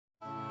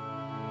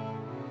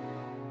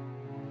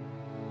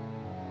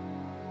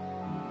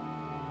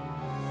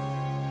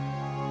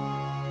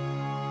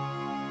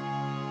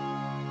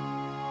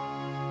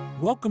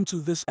Welcome to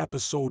this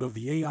episode of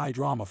the AI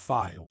Drama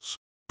Files,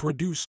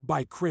 produced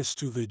by Chris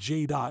to the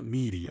J.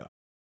 Media.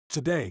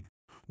 Today,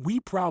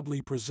 we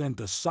proudly present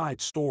a side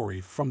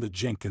story from the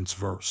Jenkins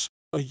verse,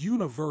 a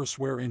universe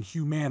wherein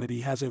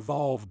humanity has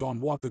evolved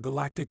on what the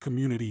galactic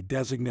community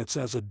designates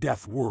as a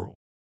death world.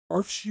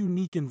 Earth's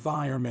unique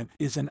environment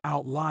is an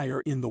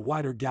outlier in the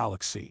wider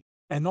galaxy,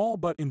 an all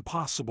but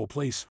impossible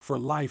place for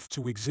life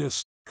to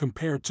exist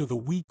compared to the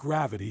weak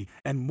gravity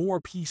and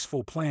more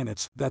peaceful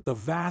planets that the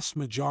vast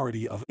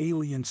majority of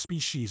alien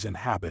species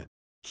inhabit.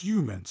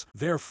 Humans,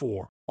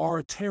 therefore, are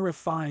a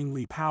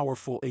terrifyingly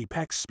powerful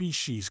apex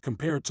species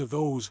compared to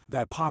those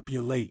that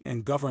populate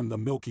and govern the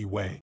Milky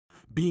Way,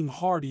 being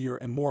hardier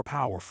and more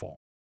powerful.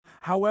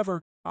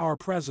 However, our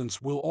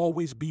presence will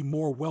always be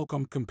more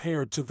welcome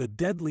compared to the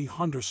deadly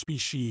hunter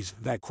species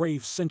that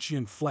crave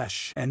sentient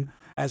flesh and,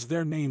 as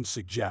their name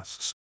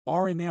suggests,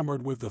 are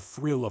enamored with the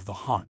thrill of the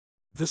hunt.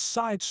 This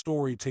side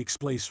story takes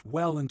place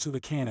well into the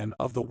canon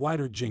of the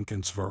wider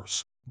Jenkins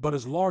verse, but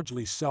is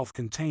largely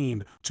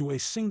self-contained to a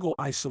single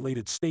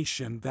isolated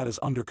station that is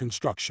under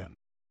construction.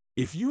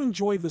 If you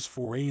enjoy this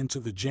foray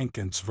into the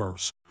Jenkins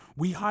verse,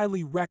 we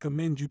highly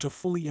recommend you to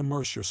fully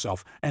immerse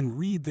yourself and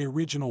read the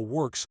original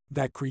works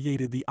that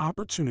created the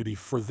opportunity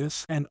for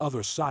this and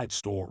other side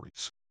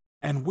stories.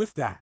 And with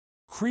that,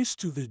 Chris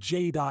to the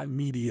J.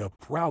 Media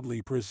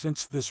proudly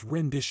presents this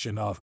rendition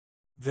of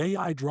the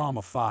AI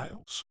Drama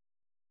Files.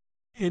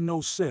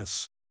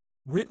 Henosis,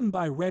 written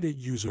by Reddit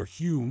user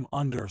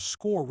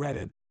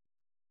Hume_Reddit.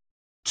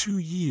 2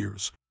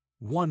 years,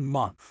 1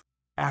 month,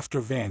 after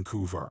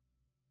Vancouver.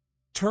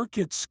 Turk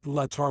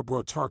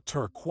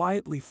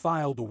quietly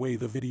filed away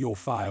the video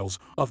files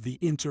of the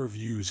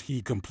interviews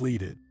he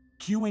completed,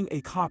 queuing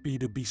a copy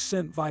to be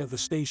sent via the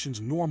station's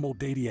normal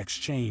data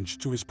exchange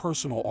to his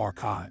personal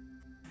archive.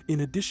 In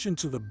addition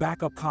to the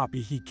backup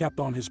copy he kept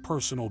on his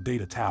personal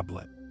data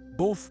tablet.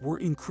 Both were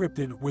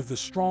encrypted with the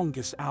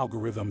strongest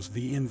algorithms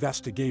the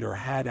investigator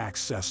had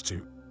access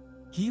to.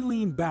 He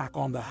leaned back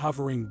on the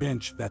hovering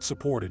bench that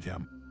supported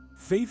him,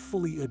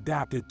 faithfully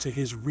adapted to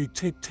his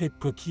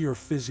peculiar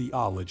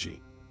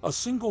physiology. A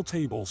single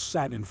table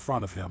sat in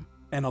front of him,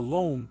 and a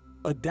lone,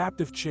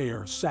 adaptive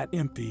chair sat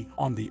empty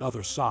on the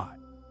other side.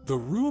 The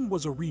room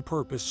was a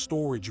repurposed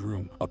storage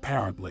room,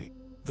 apparently.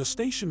 The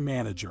station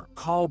manager,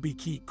 Kalbi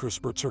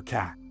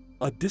Turkak,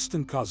 a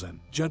distant cousin,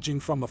 judging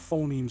from the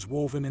phonemes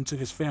woven into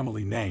his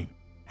family name,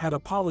 had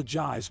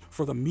apologized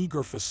for the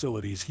meager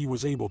facilities he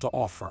was able to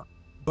offer,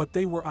 but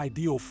they were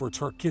ideal for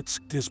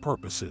Turkit's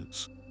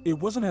purposes. It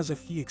wasn't as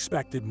if he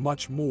expected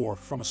much more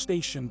from a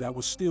station that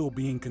was still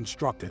being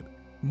constructed,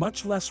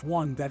 much less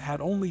one that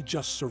had only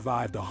just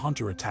survived a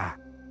hunter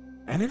attack.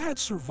 And it had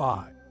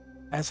survived,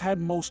 as had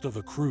most of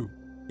the crew.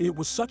 It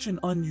was such an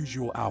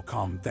unusual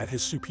outcome that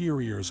his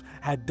superiors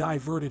had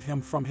diverted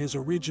him from his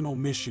original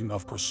mission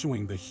of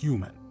pursuing the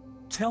human,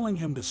 telling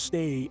him to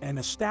stay and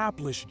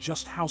establish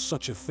just how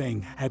such a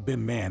thing had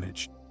been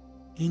managed.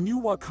 He knew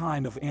what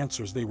kind of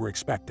answers they were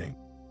expecting.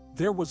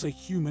 There was a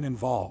human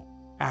involved,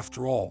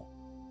 after all.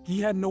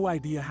 He had no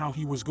idea how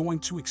he was going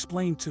to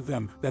explain to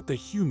them that the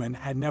human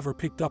had never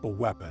picked up a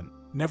weapon,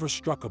 never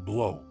struck a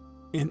blow.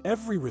 In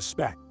every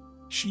respect,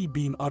 she'd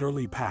been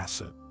utterly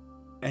passive.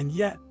 And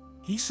yet,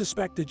 he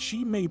suspected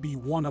she may be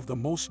one of the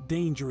most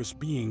dangerous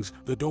beings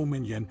the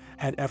Dominion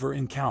had ever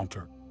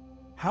encountered.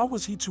 How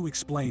was he to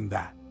explain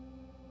that?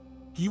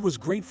 He was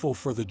grateful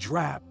for the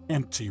drab,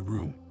 empty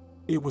room.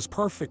 It was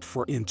perfect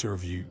for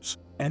interviews,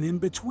 and in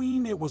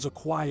between it was a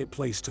quiet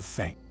place to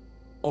think.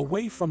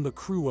 Away from the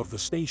crew of the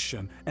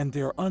station and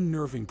their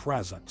unnerving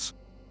presence.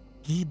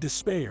 He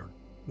despaired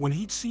when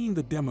he'd seen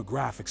the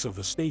demographics of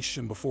the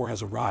station before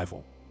his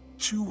arrival.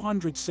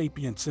 200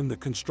 sapients in the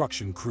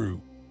construction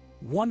crew.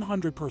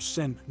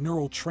 100%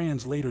 neural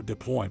translator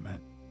deployment,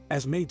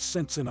 as made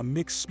sense in a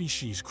mixed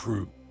species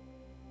crew.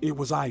 It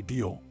was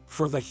ideal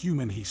for the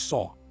human he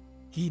saw.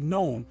 He'd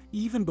known,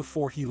 even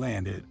before he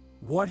landed,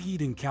 what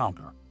he'd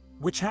encounter,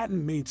 which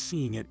hadn't made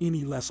seeing it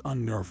any less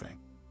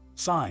unnerving.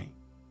 Sighing,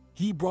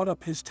 he brought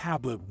up his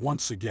tablet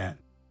once again,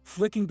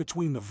 flicking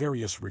between the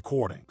various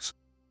recordings.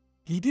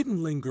 He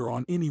didn't linger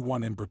on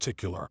anyone in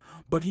particular,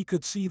 but he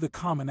could see the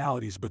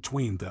commonalities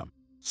between them,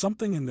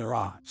 something in their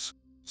eyes.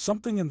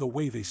 Something in the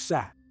way they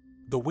sat,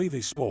 the way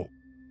they spoke,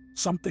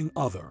 something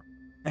other,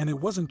 and it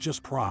wasn't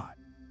just pride.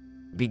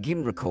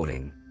 Begin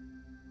recording.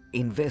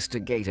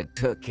 Investigator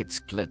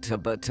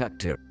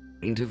Turkitskletubertukter,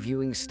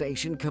 interviewing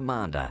station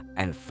commander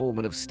and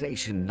foreman of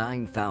station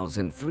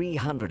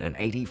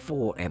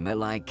 9384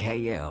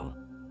 MLIKL,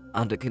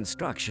 under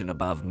construction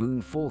above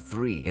Moon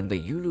 43 in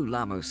the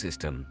Ululamo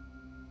system.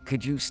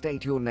 Could you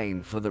state your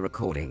name for the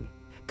recording,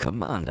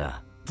 Commander?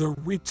 The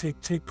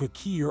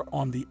Ritik-Tik-Pakir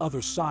on the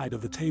other side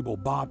of the table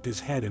bobbed his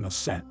head in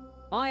assent.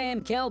 I am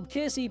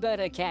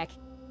Kalb-Kirsi-Bertakak,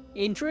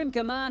 interim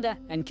commander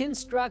and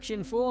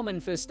construction foreman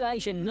for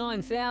station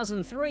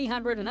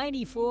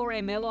 9384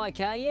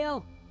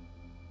 MLIKL.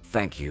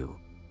 Thank you,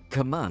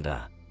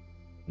 Commander.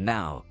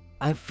 Now,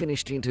 I've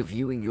finished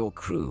interviewing your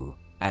crew,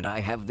 and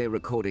I have their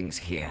recordings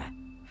here.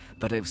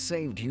 but I've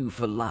saved you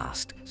for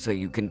last so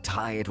you can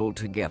tie it all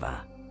together.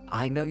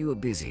 I know you're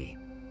busy,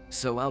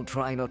 so I'll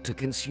try not to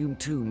consume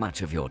too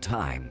much of your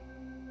time.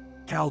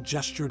 Cal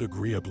gestured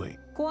agreeably.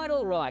 Quite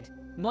all right.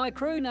 My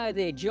crew know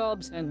their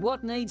jobs and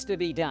what needs to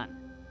be done.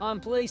 I'm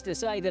pleased to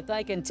say that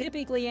they can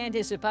typically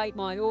anticipate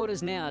my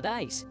orders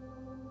nowadays.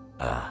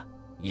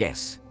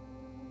 Yes.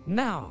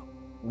 Now,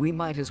 we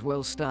might as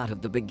well start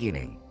at the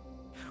beginning.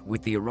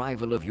 With the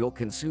arrival of your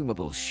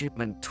consumables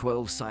shipment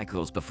 12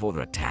 cycles before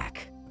the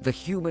attack, the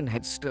human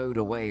had stowed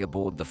away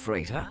aboard the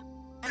freighter.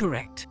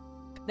 Correct?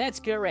 That's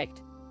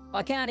correct.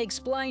 I can't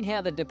explain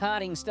how the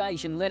departing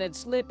station let it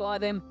slip by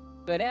them,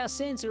 but our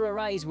sensor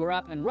arrays were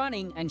up and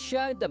running and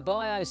showed the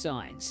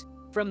biosigns.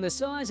 From the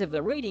size of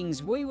the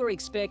readings, we were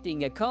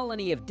expecting a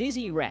colony of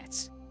dizzy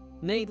rats.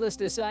 Needless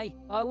to say,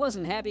 I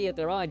wasn't happy at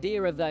the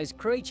idea of those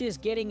creatures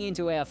getting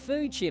into our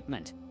food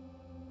shipment.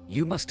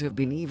 You must have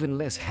been even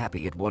less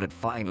happy at what it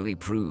finally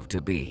proved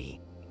to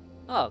be.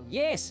 Oh,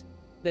 yes.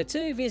 The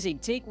 2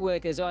 Visig tick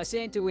workers I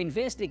sent to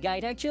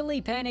investigate actually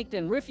panicked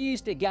and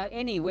refused to go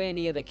anywhere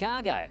near the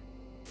cargo.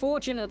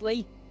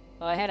 Fortunately,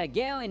 I had a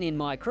Gowan in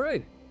my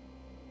crew.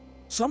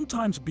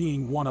 Sometimes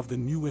being one of the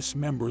newest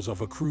members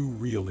of a crew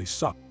really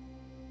sucked.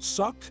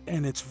 Sucked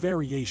and its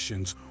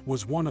variations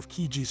was one of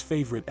Kiji's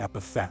favorite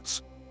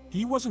epithets.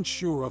 He wasn't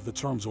sure of the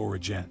term's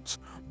origins,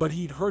 but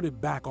he'd heard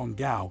it back on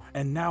Gao,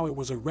 and now it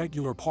was a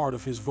regular part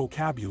of his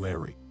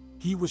vocabulary.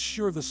 He was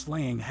sure the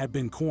slang had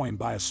been coined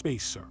by a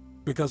spacer,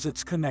 because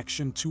its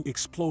connection to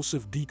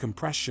explosive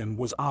decompression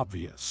was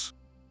obvious.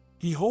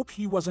 He hoped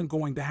he wasn't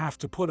going to have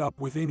to put up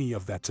with any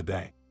of that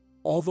today,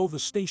 although the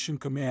station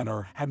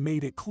commander had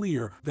made it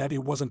clear that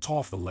it wasn't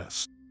off the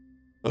list.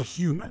 A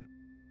human.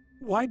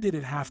 Why did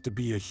it have to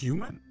be a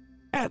human?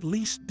 At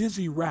least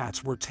dizzy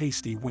rats were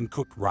tasty when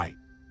cooked right.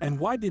 And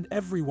why did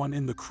everyone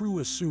in the crew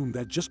assume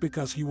that just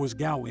because he was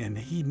Gaoan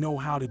he'd know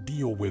how to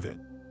deal with it?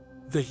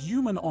 The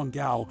human on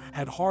Gao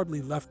had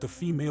hardly left the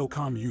female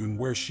commune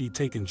where she'd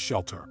taken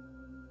shelter.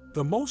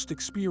 The most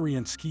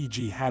experience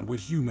Kiji had with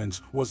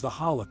humans was the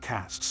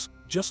holocausts,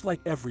 just like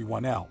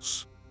everyone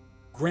else.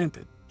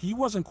 Granted, he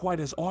wasn't quite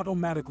as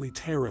automatically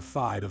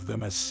terrified of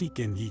them as Seek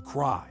and Yi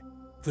Cry.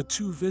 The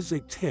 2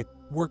 Visig tick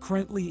were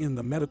currently in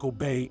the medical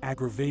bay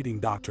aggravating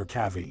Dr.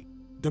 Kavi,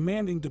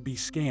 demanding to be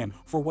scanned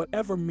for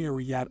whatever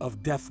myriad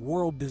of death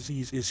world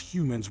diseases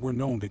humans were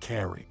known to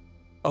carry,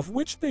 of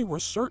which they were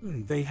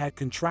certain they had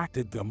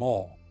contracted them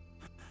all.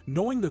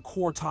 Knowing the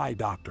core Thai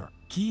doctor,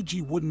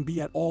 Kiji wouldn't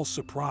be at all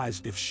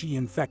surprised if she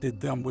infected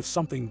them with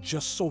something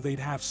just so they'd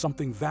have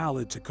something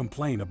valid to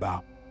complain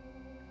about.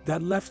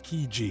 That left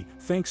Kiji,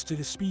 thanks to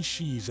his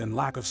species and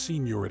lack of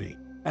seniority,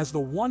 as the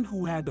one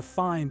who had to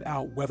find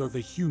out whether the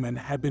human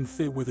had been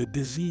fit with a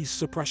disease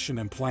suppression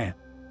implant.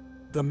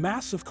 The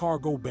massive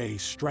cargo bay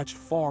stretched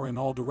far in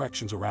all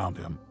directions around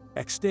him,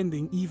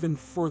 extending even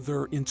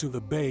further into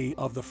the bay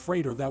of the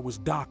freighter that was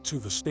docked to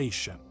the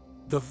station.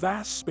 The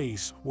vast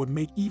space would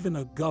make even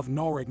a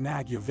Govnorik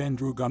Nagya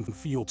Vendrugun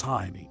feel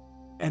tiny,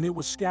 and it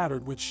was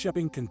scattered with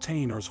shipping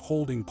containers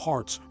holding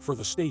parts for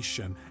the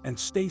station and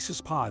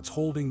stasis pods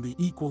holding the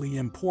equally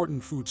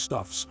important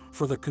foodstuffs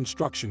for the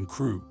construction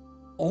crew.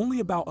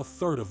 Only about a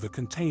third of the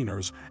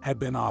containers had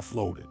been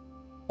offloaded.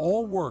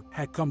 All work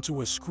had come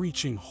to a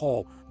screeching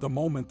halt the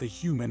moment the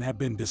human had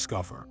been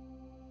discovered.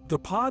 The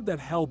pod that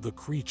held the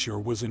creature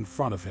was in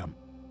front of him,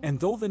 and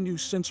though the new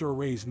sensor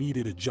arrays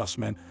needed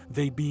adjustment,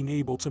 they'd been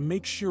able to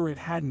make sure it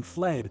hadn't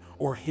fled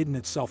or hidden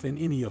itself in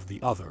any of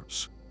the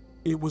others.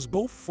 It was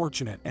both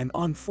fortunate and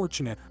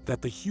unfortunate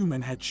that the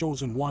human had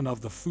chosen one of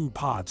the food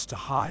pods to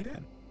hide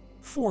in.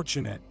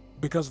 Fortunate,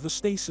 because the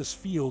stasis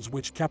fields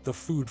which kept the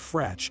food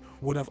fresh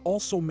would have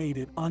also made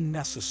it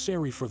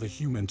unnecessary for the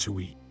human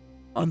to eat.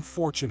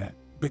 Unfortunate,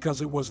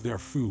 because it was their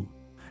food,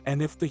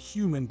 and if the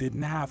human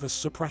didn't have a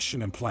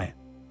suppression implant,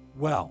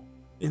 well,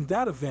 in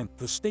that event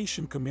the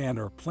station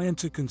commander planned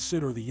to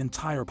consider the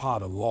entire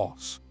pod a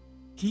loss.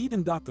 He'd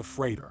induct the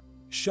freighter,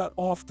 shut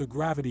off the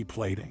gravity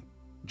plating,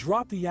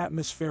 drop the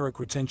atmospheric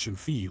retention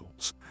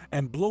fields,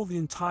 and blow the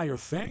entire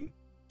thing,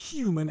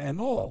 human and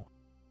all,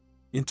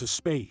 into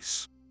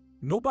space.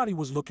 Nobody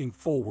was looking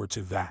forward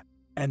to that,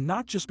 and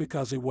not just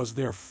because it was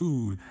their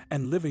food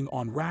and living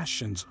on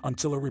rations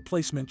until a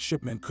replacement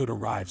shipment could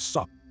arrive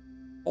sucked.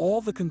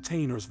 All the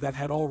containers that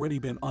had already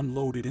been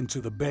unloaded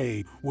into the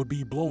bay would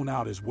be blown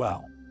out as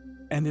well,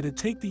 and it'd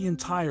take the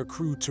entire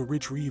crew to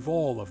retrieve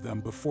all of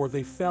them before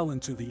they fell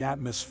into the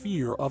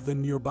atmosphere of the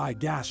nearby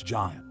gas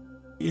giant.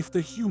 If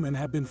the human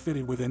had been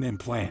fitted with an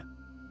implant,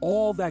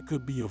 all that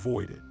could be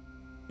avoided.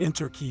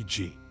 Enter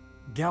Kiji,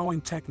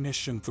 Gowing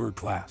technician 3rd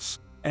class,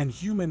 and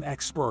human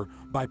expert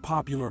by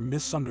popular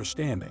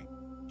misunderstanding.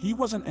 He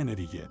wasn't an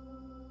idiot.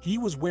 He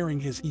was wearing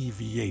his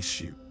EVA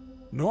suit,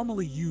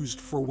 normally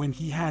used for when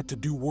he had to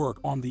do work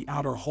on the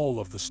outer hull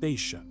of the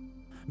station.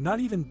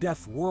 Not even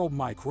Death World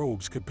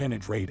microbes could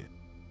penetrate it,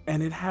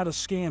 and it had a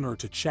scanner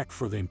to check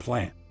for the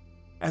implant.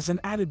 As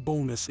an added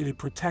bonus, it'd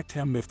protect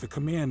him if the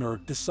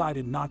commander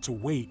decided not to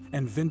wait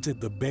and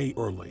vented the bay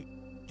early.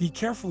 He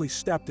carefully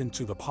stepped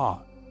into the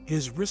pod,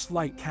 his wrist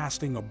light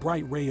casting a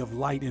bright ray of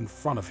light in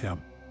front of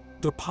him.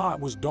 The pot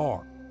was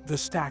dark. The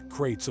stacked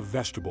crates of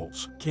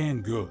vegetables,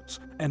 canned goods,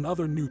 and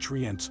other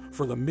nutrients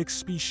for the mixed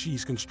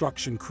species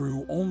construction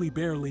crew only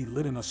barely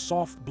lit in a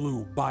soft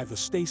blue by the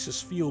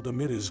stasis field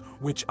emitters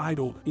which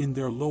idled in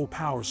their low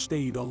power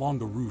stayed along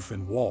the roof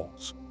and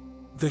walls.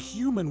 The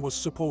human was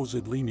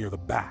supposedly near the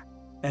back,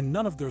 and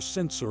none of their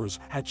sensors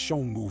had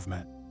shown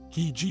movement.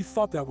 Kiji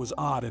thought that was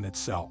odd in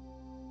itself.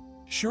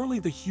 Surely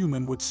the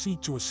human would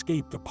seek to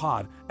escape the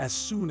pod as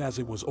soon as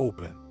it was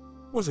open.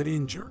 Was it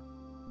injured?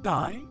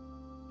 Dying?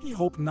 He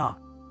hoped not.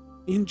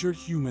 Injured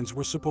humans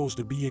were supposed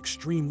to be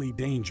extremely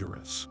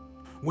dangerous.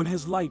 When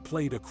his light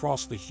played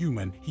across the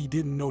human, he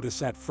didn't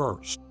notice at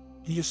first.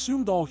 He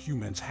assumed all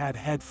humans had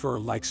head fur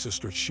like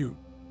Sister Shu,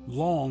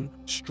 long,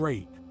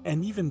 straight,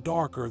 and even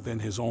darker than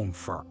his own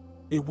fur.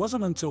 It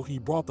wasn't until he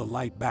brought the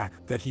light back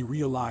that he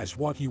realized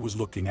what he was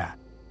looking at,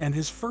 and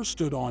his fur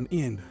stood on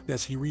end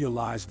as he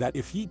realized that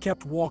if he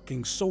kept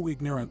walking so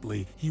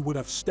ignorantly, he would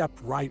have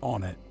stepped right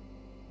on it.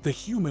 The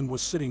human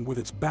was sitting with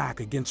its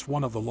back against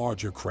one of the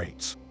larger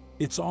crates.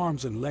 Its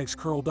arms and legs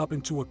curled up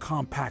into a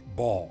compact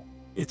ball.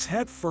 Its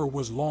head fur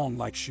was long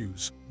like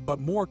shoes, but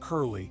more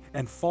curly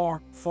and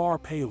far, far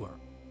paler.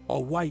 A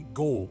white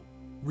gold,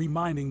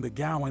 reminding the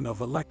gown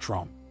of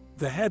Electrum.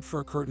 The head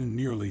fur curtained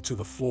nearly to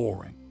the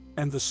flooring,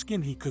 and the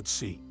skin he could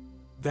see.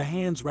 The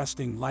hands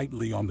resting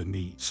lightly on the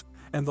knees,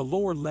 and the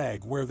lower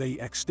leg where they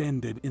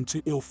extended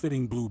into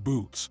ill-fitting blue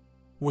boots,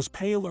 was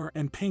paler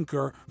and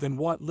pinker than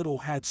what Little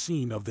had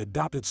seen of the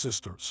adopted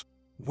sisters.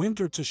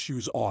 Winter to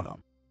Shu's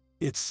autumn.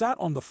 It sat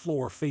on the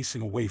floor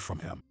facing away from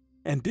him,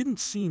 and didn't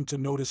seem to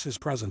notice his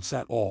presence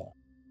at all.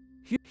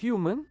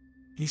 Human?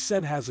 He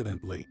said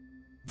hesitantly.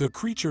 The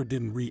creature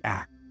didn't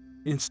react,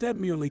 instead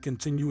merely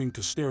continuing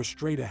to stare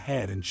straight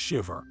ahead and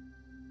shiver.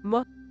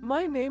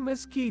 My name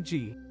is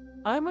Kiji.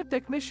 I'm a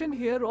technician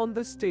here on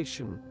the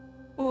station.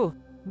 Oh,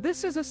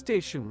 this is a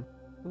station.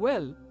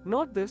 Well,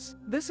 not this.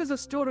 This is a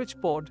storage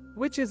pod,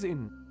 which is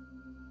in.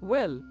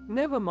 Well,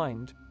 never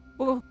mind.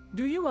 Oh,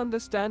 do you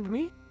understand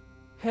me?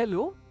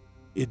 Hello?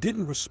 It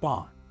didn't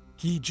respond.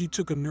 Kiji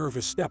took a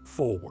nervous step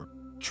forward,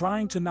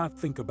 trying to not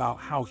think about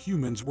how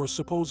humans were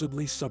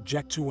supposedly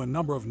subject to a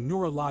number of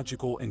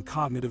neurological and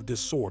cognitive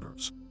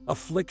disorders,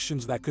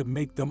 afflictions that could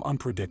make them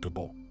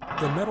unpredictable.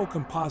 The metal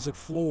composite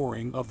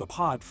flooring of the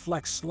pod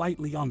flexed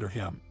slightly under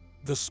him,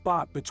 the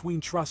spot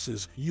between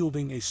trusses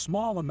yielding a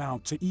small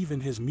amount to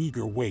even his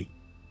meager weight.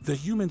 The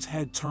human's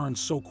head turned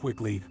so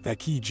quickly that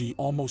Kiji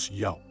almost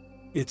yelped.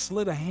 It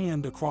slid a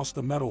hand across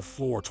the metal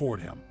floor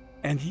toward him,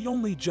 and he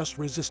only just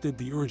resisted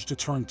the urge to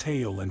turn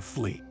tail and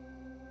flee.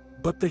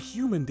 But the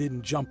human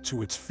didn't jump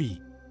to its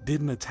feet,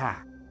 didn't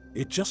attack.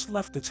 It just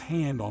left its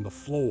hand on the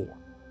floor.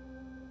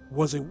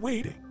 Was it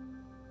waiting?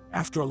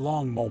 After a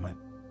long moment,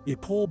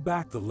 it pulled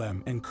back the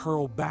limb and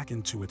curled back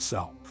into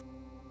itself.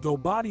 Though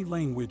body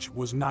language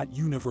was not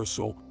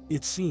universal,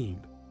 it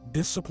seemed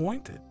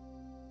disappointed.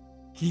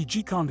 He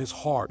jickoned his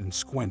heart and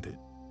squinted.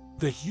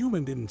 The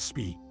human didn't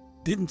speak,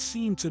 didn't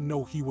seem to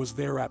know he was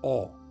there at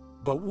all.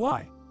 But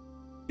why?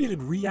 It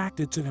had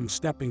reacted to him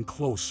stepping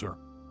closer.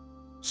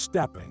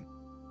 Stepping.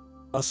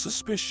 A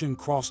suspicion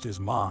crossed his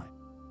mind.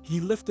 He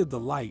lifted the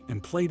light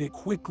and played it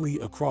quickly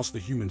across the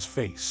human's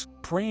face,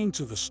 praying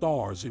to the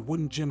stars it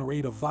wouldn't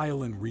generate a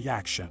violent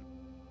reaction.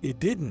 It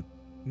didn't,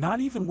 not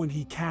even when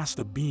he cast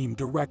a beam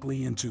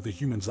directly into the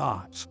human's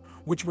eyes,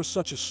 which were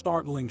such a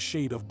startling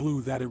shade of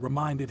blue that it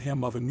reminded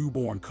him of a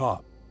newborn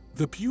cub.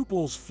 The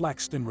pupils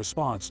flexed in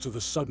response to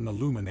the sudden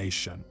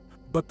illumination,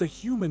 but the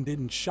human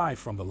didn't shy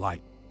from the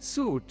light.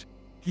 Suit.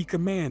 He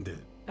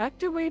commanded.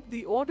 Activate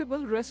the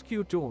audible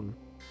rescue tone.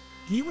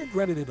 He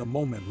regretted it a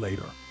moment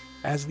later,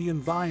 as the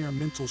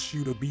environmental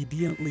suit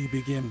obediently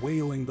began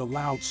wailing the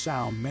loud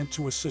sound meant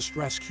to assist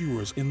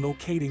rescuers in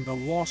locating a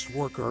lost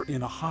worker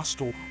in a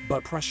hostile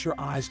but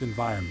pressurized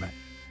environment.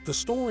 The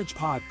storage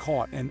pod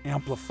caught and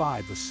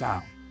amplified the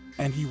sound,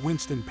 and he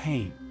winced in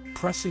pain,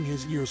 pressing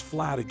his ears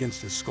flat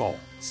against his skull.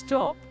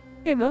 Stop.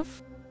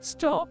 Enough.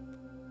 Stop.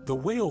 The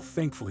wail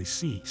thankfully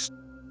ceased,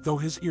 though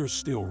his ears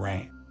still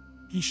rang.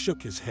 He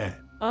shook his head.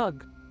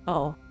 Ugh.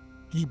 Oh.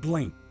 He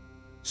blinked.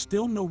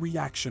 Still no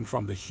reaction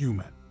from the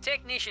human.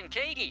 Technician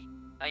Kiki,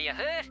 are you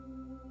hurt?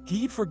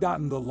 He'd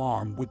forgotten the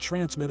alarm would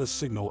transmit a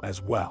signal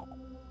as well.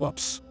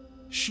 Oops.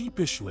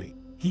 Sheepishly,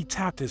 he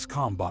tapped his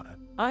comm button.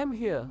 I'm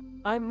here.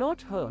 I'm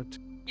not hurt.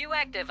 You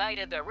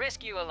activated the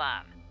rescue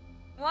alarm.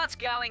 What's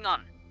going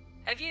on?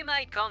 Have you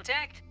made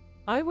contact?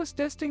 I was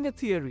testing a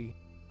theory.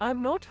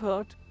 I'm not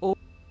hurt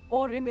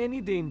or in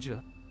any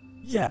danger.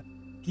 Yet,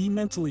 he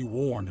mentally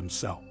warned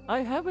himself.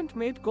 I haven't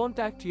made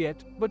contact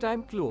yet, but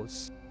I'm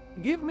close.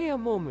 Give me a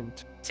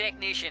moment.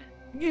 Technician.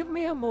 Give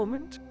me a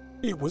moment.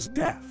 It was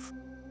deaf.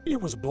 It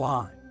was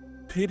blind.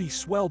 Pity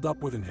swelled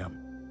up within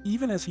him,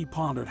 even as he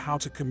pondered how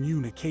to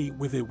communicate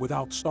with it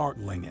without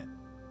startling it.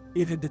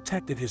 It had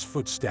detected his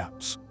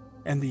footsteps,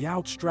 and the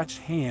outstretched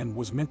hand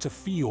was meant to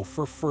feel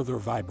for further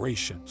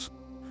vibrations.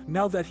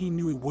 Now that he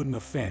knew it wouldn't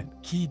offend,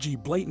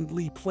 Kiji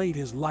blatantly played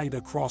his light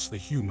across the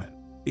human,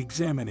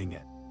 examining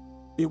it.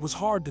 It was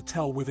hard to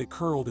tell with it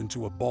curled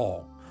into a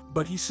ball,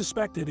 but he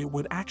suspected it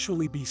would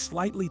actually be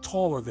slightly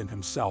taller than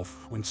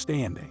himself when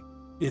standing.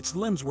 Its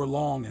limbs were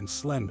long and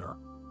slender,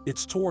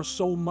 its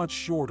torso much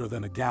shorter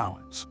than a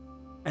Gowan's.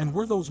 And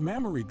were those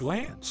mammary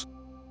glands?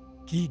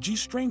 He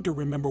strained to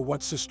remember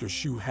what Sister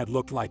Shu had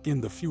looked like in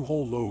the few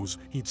holos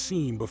he'd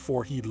seen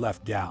before he'd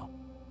left Gao.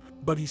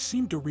 But he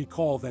seemed to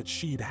recall that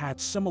she'd had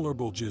similar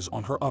bulges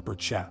on her upper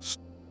chest.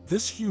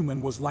 This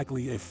human was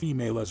likely a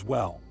female as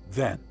well,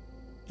 then.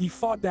 He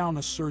fought down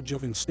a surge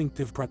of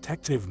instinctive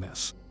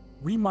protectiveness,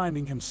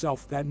 reminding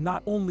himself that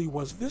not only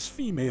was this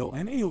female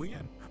an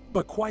alien,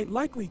 but quite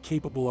likely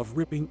capable of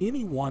ripping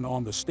anyone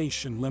on the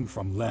station limb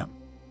from limb.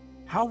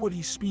 How would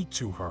he speak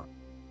to her?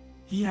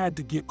 He had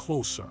to get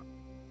closer.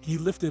 He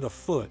lifted a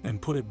foot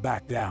and put it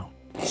back down,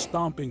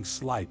 stomping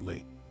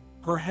slightly.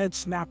 Her head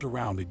snapped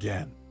around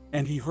again,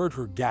 and he heard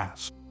her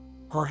gasp.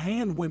 Her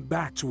hand went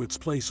back to its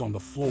place on the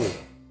floor.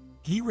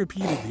 He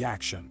repeated the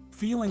action,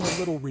 feeling a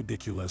little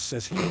ridiculous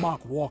as he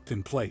mock-walked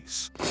in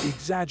place,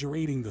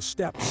 exaggerating the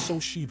steps so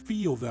she'd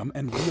feel them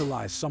and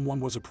realize someone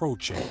was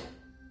approaching.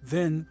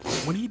 Then,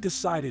 when he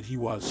decided he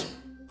was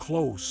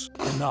close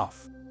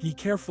enough, he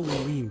carefully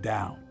leaned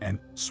down and,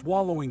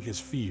 swallowing his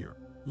fear,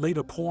 laid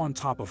a paw on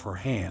top of her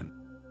hand.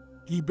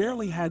 He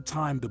barely had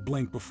time to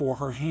blink before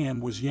her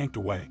hand was yanked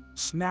away,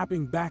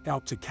 snapping back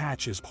out to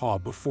catch his paw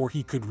before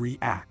he could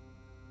react.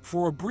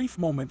 For a brief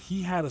moment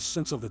he had a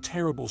sense of the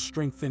terrible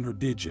strength in her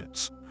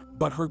digits,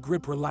 but her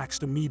grip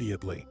relaxed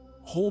immediately,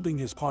 holding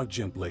his paw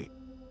gently.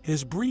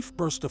 His brief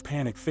burst of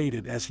panic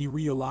faded as he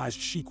realized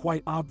she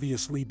quite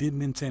obviously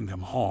didn't intend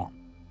him harm,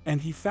 and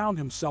he found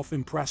himself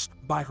impressed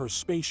by her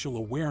spatial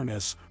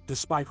awareness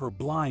despite her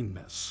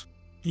blindness.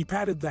 He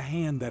patted the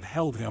hand that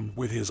held him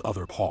with his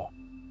other paw.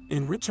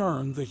 In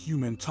return, the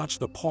human touched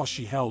the paw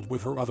she held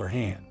with her other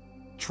hand,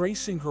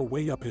 tracing her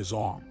way up his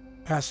arm,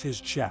 past his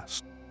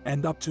chest,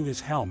 and up to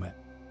his helmet.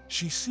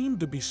 She seemed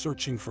to be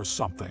searching for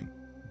something,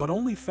 but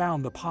only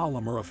found the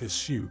polymer of his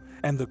shoe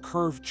and the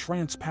curved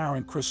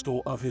transparent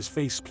crystal of his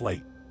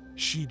faceplate.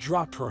 She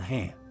dropped her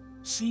hand,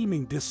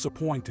 seeming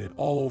disappointed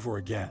all over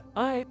again.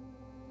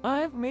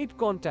 I've made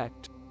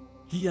contact,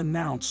 he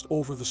announced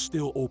over the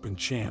still open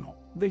channel.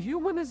 The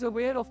human is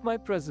aware of my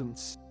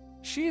presence.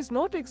 She is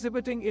not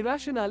exhibiting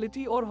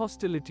irrationality or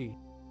hostility.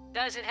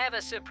 Does it have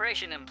a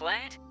suppression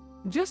implant?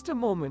 Just a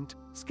moment,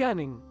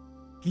 scanning.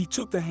 He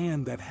took the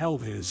hand that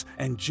held his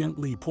and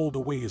gently pulled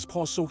away his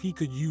paw so he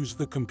could use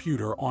the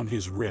computer on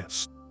his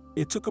wrist.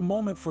 It took a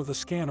moment for the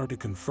scanner to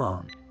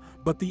confirm,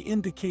 but the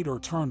indicator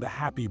turned a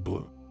happy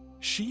blue.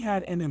 She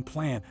had an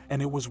implant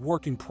and it was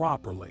working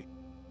properly.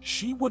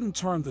 She wouldn't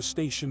turn the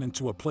station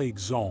into a plague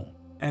zone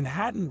and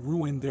hadn't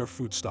ruined their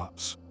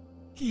foodstuffs.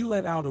 He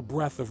let out a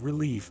breath of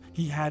relief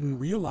he hadn't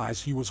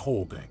realized he was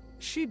holding.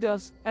 She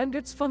does, and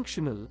it's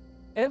functional.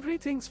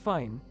 Everything's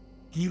fine.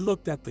 He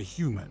looked at the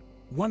human,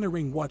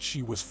 wondering what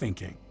she was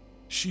thinking.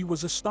 She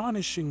was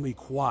astonishingly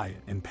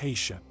quiet and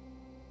patient.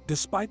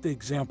 Despite the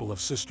example of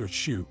Sister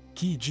Chu,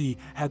 Kiji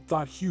had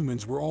thought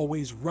humans were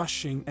always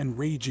rushing and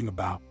raging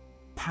about,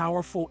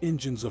 powerful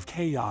engines of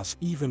chaos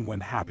even when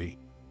happy.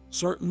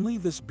 Certainly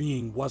this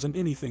being wasn't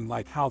anything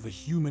like how the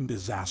human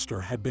disaster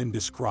had been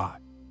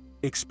described.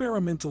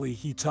 Experimentally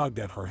he tugged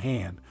at her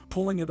hand,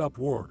 pulling it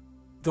upward,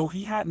 though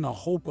he hadn't a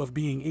hope of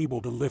being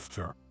able to lift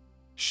her.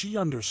 She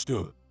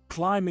understood,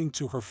 climbing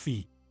to her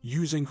feet,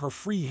 using her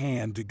free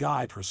hand to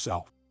guide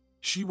herself.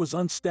 She was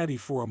unsteady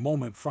for a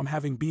moment from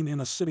having been in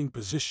a sitting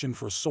position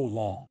for so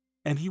long,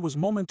 and he was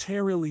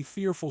momentarily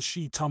fearful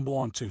she'd tumble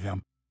onto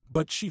him,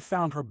 but she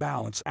found her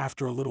balance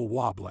after a little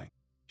wobbling.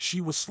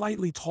 She was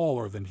slightly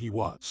taller than he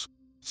was,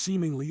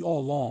 seemingly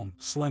all long,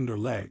 slender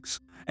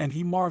legs, and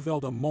he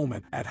marveled a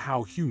moment at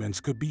how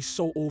humans could be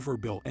so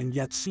overbuilt and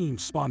yet seem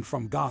spun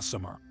from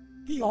gossamer.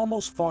 He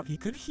almost thought he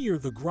could hear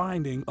the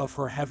grinding of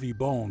her heavy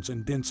bones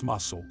and dense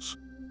muscles.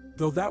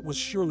 Though that was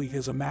surely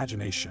his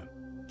imagination.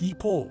 He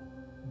pulled,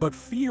 but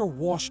fear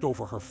washed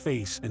over her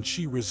face and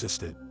she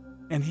resisted.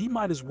 And he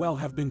might as well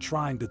have been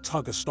trying to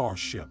tug a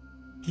starship.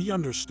 He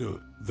understood,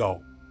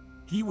 though.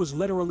 He was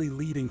literally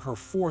leading her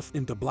forth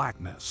into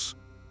blackness.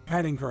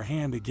 Patting her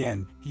hand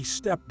again, he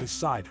stepped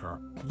beside her,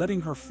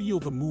 letting her feel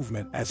the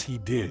movement as he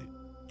did.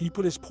 He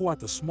put his paw at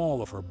the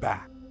small of her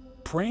back,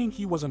 praying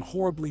he wasn't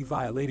horribly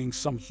violating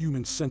some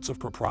human sense of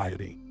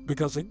propriety,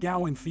 because a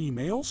Gowan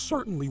female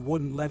certainly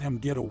wouldn't let him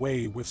get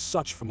away with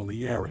such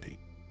familiarity.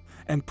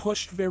 And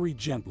pushed very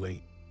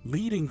gently,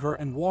 leading her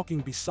and walking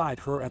beside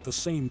her at the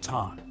same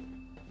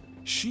time.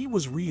 She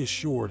was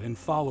reassured and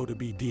followed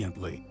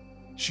obediently.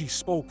 She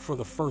spoke for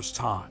the first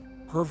time,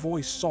 her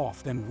voice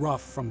soft and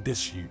rough from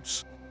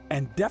disuse,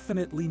 and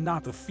definitely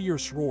not the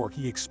fierce roar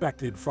he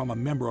expected from a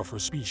member of her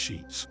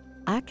species.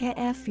 I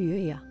can't feel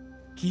ya.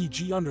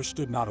 Kiji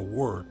understood not a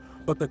word,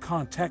 but the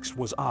context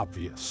was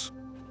obvious.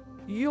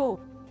 You're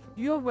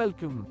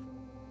welcome.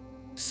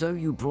 So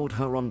you brought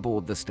her on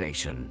board the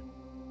station?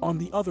 On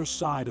the other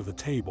side of the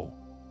table,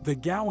 the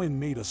Gowan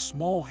made a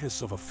small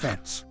hiss of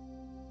offense.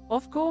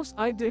 Of course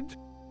I did.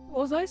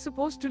 Was I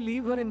supposed to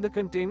leave her in the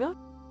container?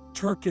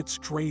 Turkitz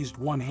raised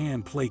one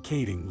hand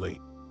placatingly,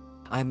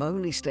 I'm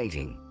only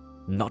stating,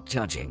 not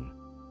judging.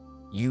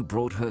 You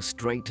brought her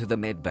straight to the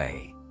med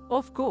bay.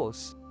 Of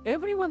course,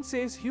 everyone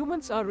says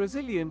humans are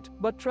resilient,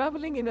 but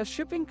traveling in a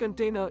shipping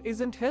container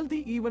isn't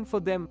healthy even for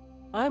them,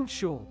 I'm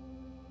sure.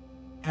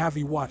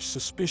 Javi watched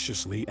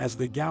suspiciously as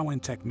the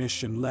Gowan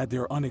technician led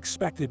their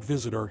unexpected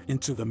visitor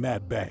into the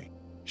med bay.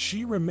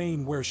 She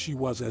remained where she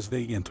was as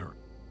they entered,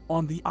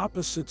 on the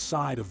opposite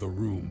side of the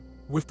room,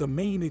 with the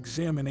main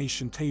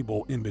examination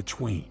table in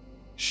between.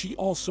 She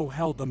also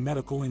held a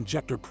medical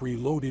injector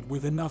preloaded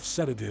with enough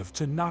sedative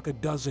to knock a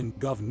dozen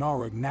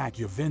Govnarag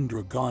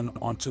Nagyavendra gun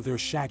onto their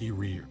shaggy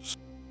rears.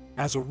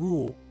 As a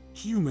rule,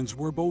 humans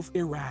were both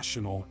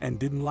irrational and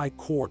didn't like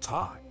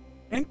Kortai,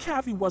 and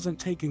Kavi wasn't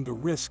taking the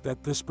risk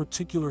that this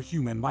particular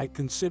human might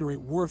consider it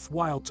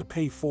worthwhile to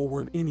pay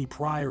forward any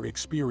prior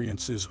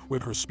experiences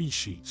with her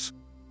species.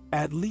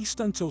 At least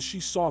until she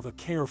saw the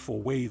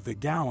careful way the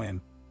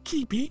Gowan,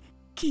 Kiti,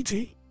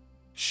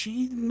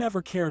 she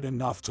never cared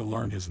enough to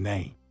learn his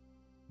name,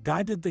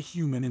 guided the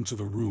human into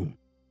the room.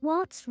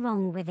 What's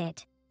wrong with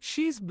it?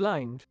 She's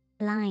blind.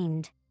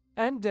 Blind.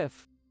 And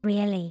deaf.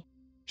 Really?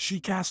 She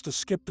cast a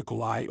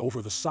skeptical eye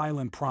over the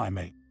silent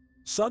primate,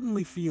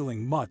 suddenly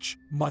feeling much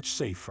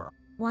safer.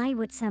 Why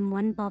would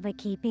someone bother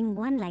keeping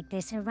one like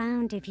this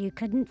around if you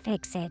couldn't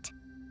fix it?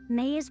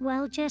 May as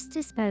well just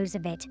dispose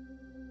of it.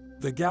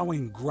 The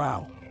Gowan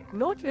growled.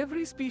 Not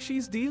every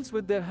species deals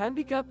with their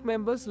handicapped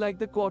members like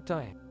the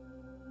Kortai.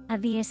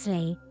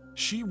 Obviously.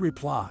 She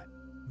replied,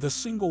 the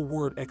single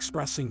word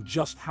expressing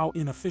just how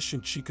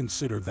inefficient she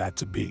considered that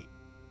to be.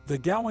 The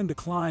Gowan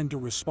declined to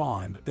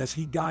respond as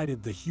he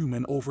guided the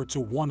human over to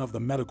one of the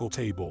medical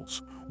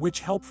tables,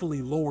 which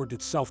helpfully lowered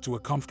itself to a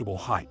comfortable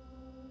height.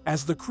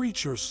 As the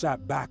creature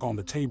sat back on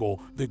the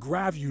table, the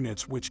grav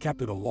units which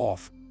kept it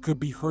aloft could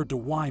be heard to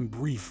whine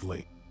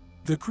briefly.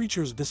 The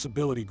creature's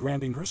disability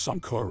granting her some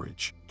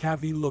courage,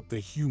 Kavi looked the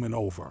human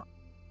over.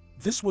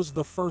 This was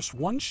the first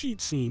one she'd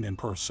seen in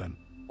person,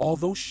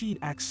 although she'd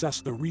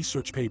accessed the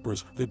research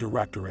papers the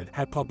Directorate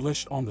had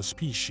published on the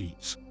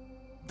species.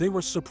 They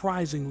were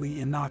surprisingly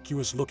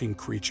innocuous-looking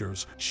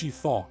creatures, she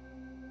thought.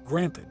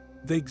 Granted,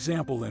 the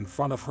example in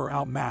front of her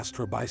outmasked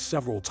her by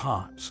several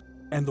times,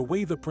 and the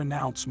way the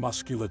pronounced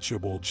musculature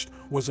bulged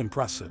was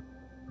impressive.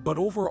 But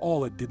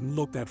overall it didn't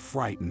look that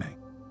frightening.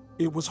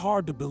 It was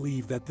hard to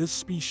believe that this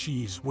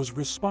species was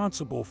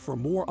responsible for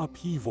more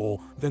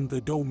upheaval than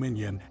the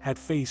Dominion had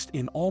faced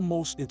in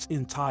almost its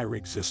entire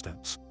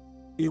existence.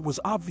 It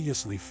was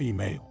obviously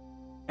female,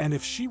 and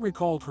if she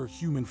recalled her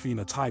human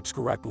phenotypes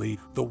correctly,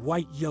 the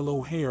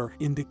white-yellow hair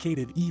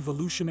indicated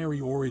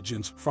evolutionary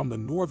origins from the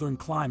northern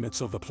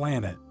climates of the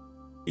planet.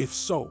 If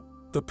so,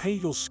 the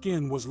pale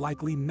skin was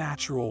likely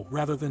natural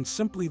rather than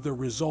simply the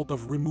result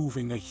of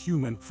removing a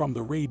human from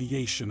the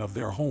radiation of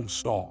their home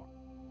star.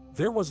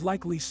 There was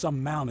likely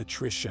some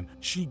malnutrition,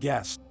 she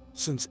guessed,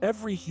 since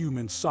every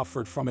human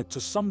suffered from it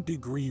to some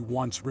degree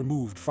once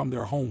removed from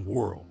their home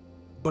world.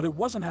 But it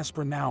wasn't as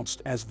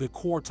pronounced as the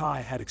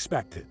Kortai had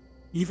expected.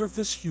 Either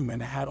this human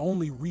had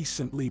only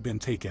recently been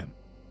taken,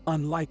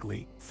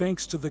 unlikely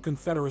thanks to the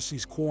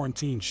Confederacy's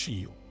quarantine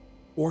shield,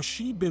 or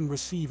she'd been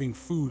receiving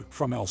food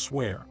from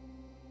elsewhere.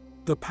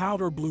 The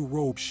powder blue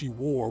robe she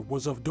wore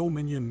was of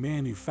Dominion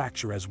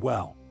manufacture as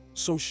well,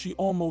 so she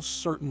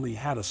almost certainly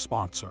had a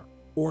sponsor,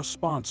 or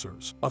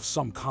sponsors of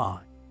some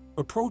kind.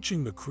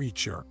 Approaching the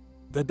creature,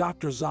 the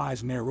doctor's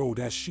eyes narrowed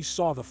as she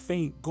saw the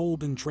faint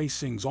golden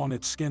tracings on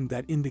its skin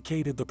that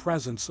indicated the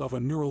presence of a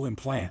neural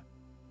implant.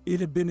 It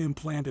had been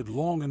implanted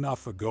long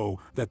enough ago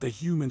that the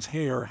human's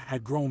hair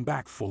had grown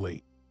back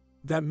fully.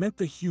 That meant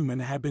the human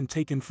had been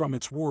taken from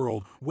its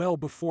world well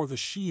before the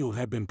shield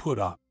had been put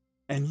up.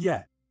 And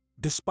yet,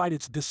 despite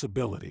its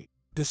disability,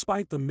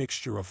 despite the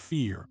mixture of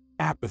fear,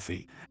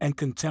 apathy, and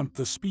contempt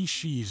the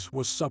species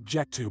was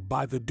subject to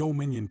by the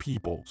Dominion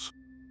peoples,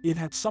 it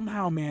had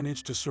somehow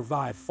managed to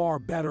survive far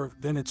better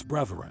than its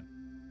brethren.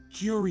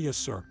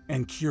 Curiouser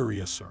and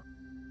curiouser.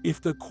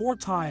 If the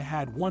Kortai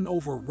had one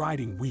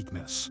overriding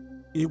weakness,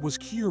 it was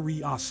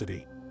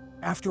curiosity.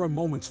 After a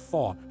moment's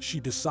thought, she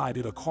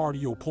decided a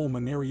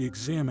cardiopulmonary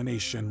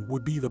examination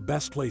would be the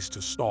best place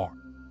to start.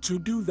 To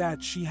do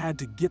that, she had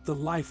to get the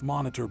life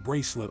monitor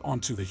bracelet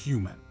onto the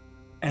human.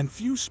 And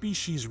few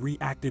species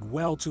reacted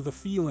well to the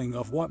feeling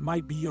of what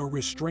might be a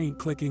restraint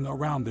clicking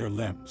around their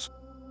limbs.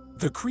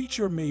 The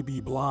creature may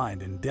be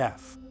blind and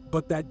deaf,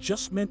 but that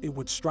just meant it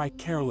would strike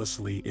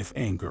carelessly if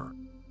angered.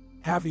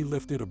 Javi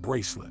lifted a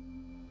bracelet.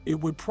 It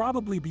would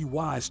probably be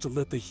wise to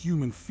let the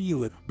human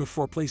feel it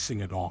before placing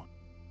it on.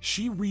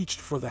 She reached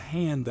for the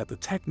hand that the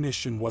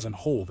technician wasn't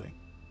holding,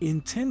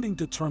 intending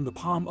to turn the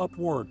palm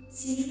upward.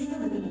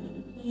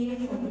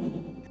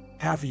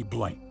 Javi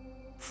blinked.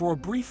 For a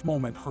brief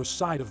moment her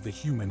sight of the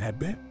human had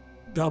been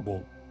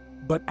doubled,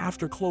 but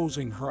after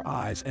closing her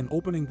eyes and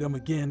opening them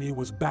again it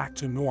was back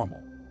to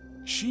normal.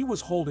 She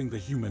was holding the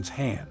human's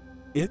hand.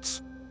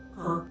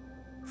 Her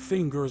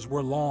fingers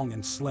were long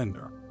and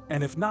slender,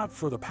 and if not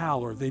for the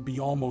pallor they'd be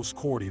almost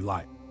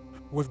cordy-like.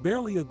 With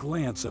barely a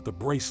glance at the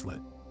bracelet,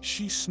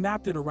 she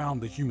snapped it around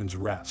the human's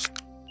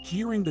wrist.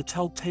 hearing the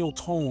telltale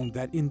tone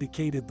that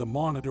indicated the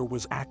monitor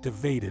was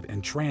activated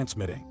and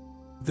transmitting.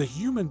 The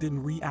human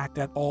didn't react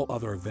at all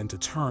other than to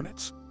turn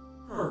its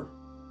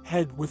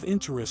head with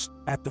interest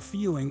at the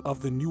feeling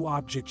of the new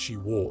object she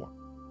wore.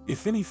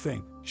 If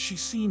anything, she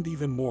seemed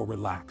even more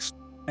relaxed,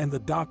 and the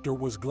doctor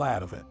was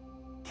glad of it.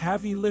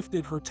 Cavi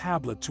lifted her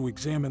tablet to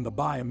examine the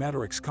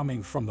biometrics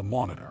coming from the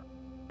monitor.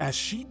 As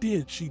she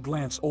did, she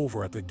glanced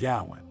over at the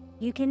gown.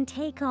 You can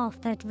take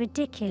off that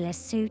ridiculous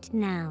suit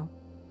now.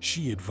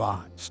 She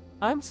advised.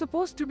 I'm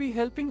supposed to be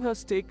helping her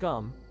stay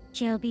calm.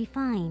 She'll be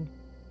fine.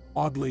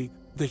 Oddly,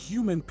 the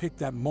human picked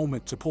that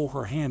moment to pull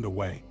her hand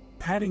away,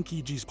 patting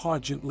Kiji's paw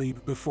gently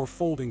before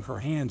folding her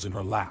hands in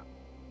her lap.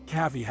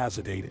 Cavi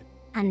hesitated.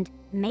 And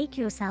make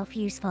yourself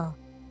useful.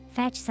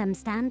 Fetch some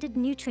standard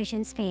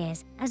nutrition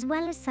spheres, as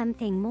well as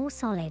something more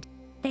solid.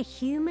 The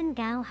human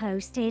gal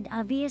hosted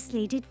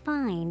obviously did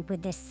fine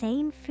with the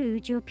same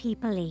food your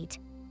people eat.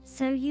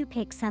 So you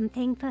pick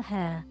something for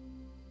her.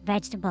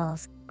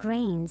 Vegetables,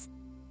 grains.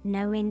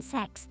 No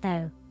insects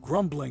though.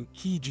 Grumbling,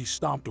 Kiji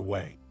stomped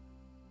away.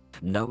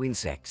 No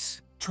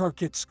insects.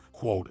 Turkits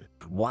quoted.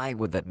 Why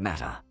would that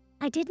matter?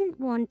 I didn't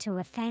want to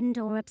offend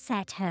or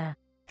upset her.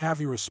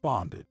 Cavi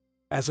responded,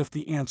 as if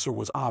the answer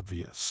was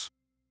obvious.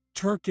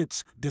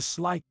 Turkits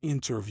disliked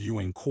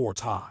interviewing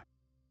Kortai.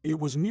 It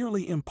was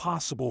nearly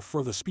impossible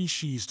for the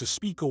species to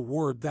speak a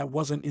word that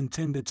wasn't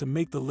intended to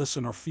make the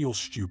listener feel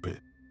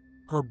stupid.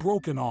 Her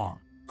broken arm,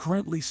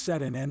 currently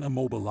set in an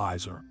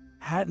immobilizer,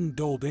 hadn't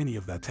dulled any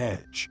of that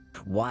edge.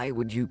 Why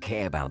would you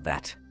care about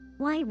that?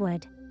 Why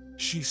would?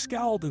 She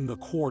scowled in the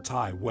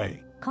Kortai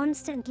way.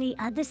 Constantly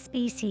other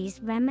species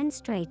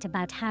remonstrate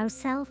about how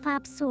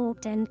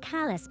self-absorbed and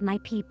callous my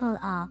people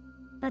are.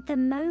 But the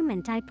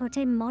moment I put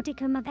a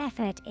modicum of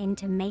effort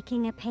into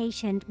making a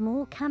patient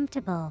more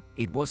comfortable...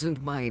 It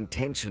wasn't my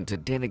intention to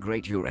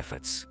denigrate your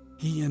efforts.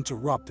 He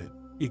interrupted,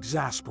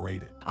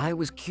 exasperated. I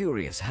was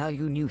curious how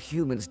you knew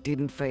humans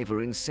didn't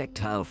favor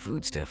insectile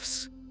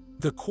foodstuffs.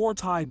 The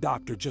Kortai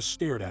doctor just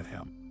stared at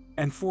him,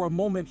 and for a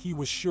moment he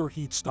was sure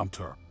he'd stumped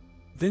her.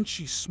 Then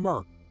she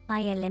smirked. By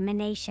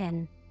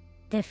elimination.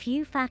 The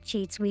few fact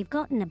sheets we've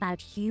gotten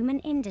about human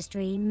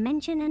industry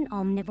mention an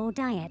omnivore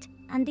diet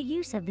and the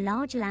use of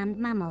large land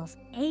mammals,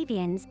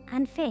 avians,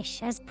 and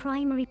fish as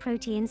primary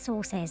protein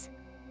sources.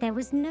 There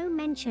was no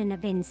mention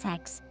of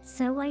insects,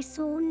 so I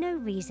saw no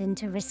reason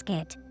to risk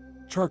it.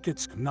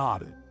 Turkits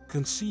nodded,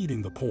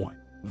 conceding the point.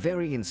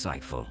 Very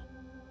insightful.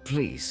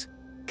 Please,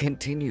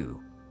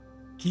 continue.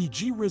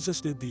 Kiji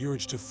resisted the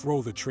urge to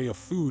throw the tray of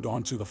food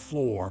onto the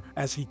floor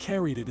as he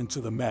carried it into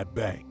the med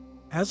bay.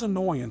 His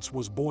annoyance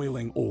was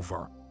boiling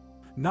over,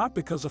 not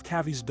because of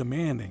Cavi's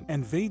demanding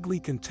and vaguely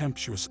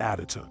contemptuous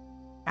attitude.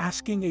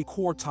 Asking a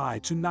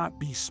Kortai to not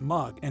be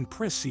smug and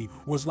prissy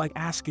was like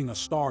asking a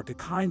star to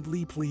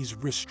kindly please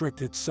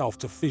restrict itself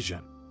to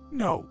fission.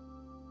 No.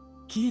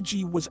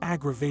 Kiji was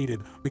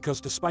aggravated because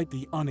despite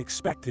the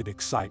unexpected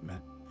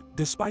excitement,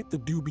 despite the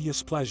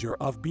dubious pleasure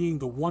of being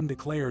the one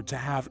declared to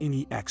have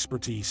any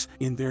expertise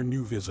in their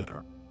new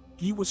visitor,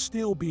 he was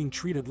still being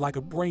treated like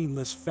a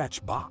brainless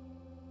fetch bot.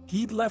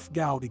 He'd left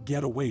Gao to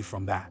get away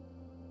from that.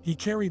 He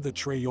carried the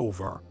tray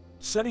over,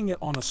 setting it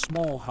on a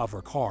small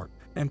hover cart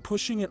and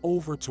pushing it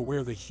over to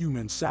where the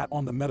human sat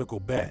on the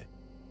medical bed.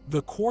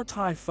 The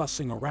Kortai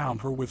fussing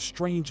around her with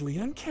strangely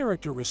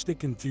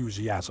uncharacteristic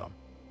enthusiasm.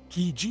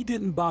 Kiji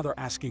didn't bother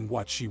asking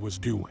what she was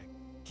doing.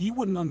 He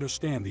wouldn't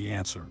understand the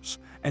answers,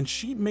 and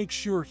she'd make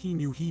sure he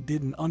knew he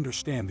didn't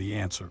understand the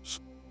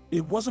answers.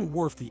 It wasn't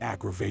worth the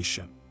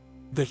aggravation.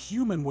 The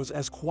human was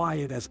as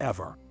quiet as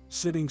ever,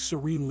 sitting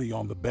serenely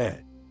on the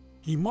bed.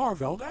 He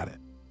marveled at it.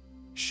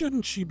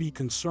 Shouldn't she be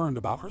concerned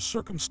about her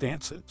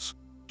circumstances?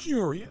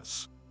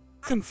 Curious?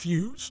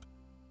 Confused?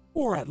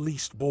 Or at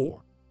least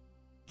bored?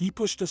 He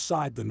pushed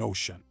aside the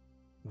notion.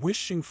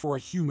 Wishing for a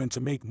human to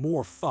make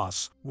more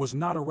fuss was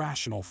not a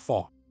rational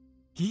thought.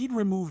 He'd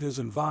removed his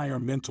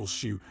environmental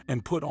suit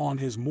and put on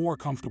his more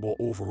comfortable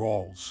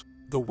overalls,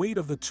 the weight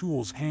of the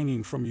tools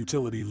hanging from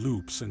utility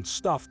loops and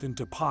stuffed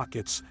into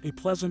pockets, a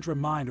pleasant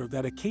reminder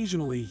that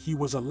occasionally he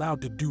was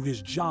allowed to do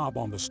his job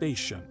on the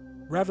station,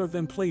 rather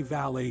than play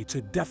valet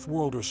to Death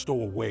World or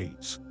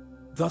stowaways.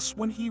 Thus,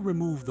 when he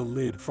removed the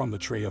lid from the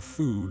tray of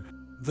food,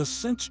 the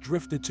scent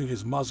drifted to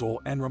his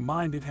muzzle and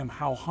reminded him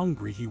how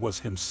hungry he was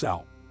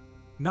himself.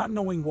 Not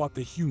knowing what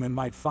the human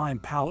might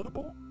find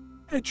palatable,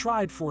 had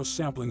tried for a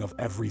sampling of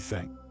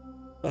everything.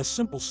 A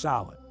simple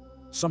salad,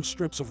 some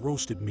strips of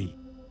roasted meat,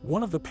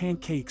 one of the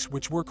pancakes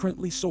which were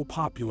currently so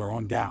popular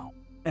on Gao,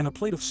 and a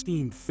plate of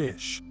steamed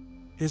fish.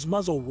 His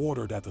muzzle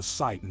watered at the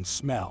sight and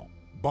smell,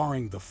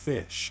 barring the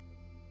fish.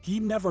 He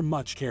never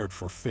much cared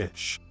for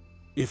fish.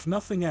 If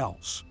nothing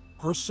else,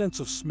 her sense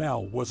of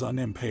smell was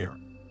unimpaired.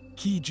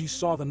 Kiji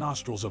saw the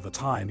nostrils of a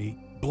tiny,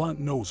 blunt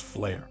nose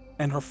flare,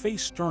 and her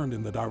face turned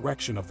in the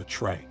direction of the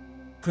tray.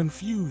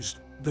 Confused,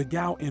 the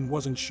Gao-in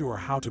wasn't sure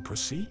how to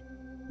proceed.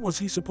 Was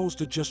he supposed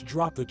to just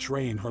drop the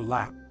tray in her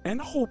lap and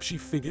hope she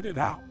figured it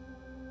out?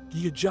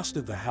 He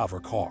adjusted the hover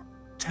cart,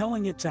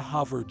 telling it to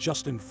hover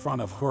just in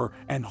front of her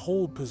and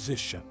hold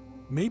position.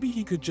 Maybe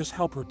he could just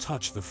help her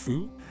touch the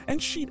food,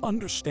 and she'd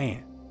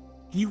understand.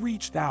 He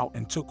reached out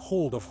and took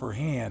hold of her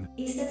hand.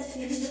 Is that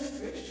fish still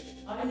fresh?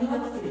 I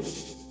love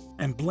fish.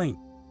 And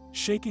blinked,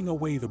 shaking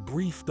away the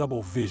brief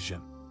double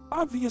vision.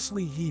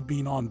 Obviously, he'd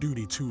been on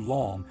duty too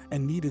long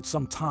and needed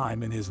some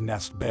time in his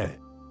nest bed.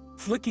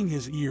 Flicking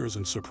his ears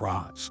in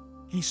surprise,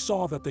 he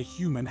saw that the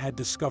human had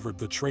discovered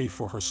the tray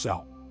for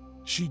herself.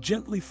 She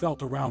gently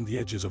felt around the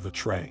edges of the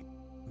tray.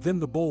 Then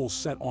the bowl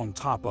set on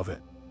top of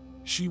it.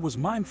 She was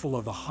mindful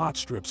of the hot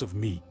strips of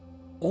meat,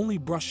 only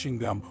brushing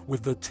them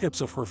with the tips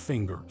of her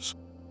fingers.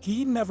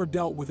 He never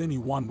dealt with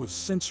anyone with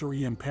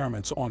sensory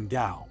impairments on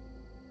Gao.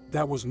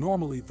 That was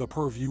normally the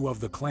purview of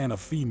the clan of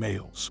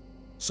females.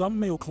 Some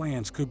male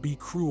clans could be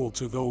cruel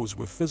to those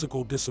with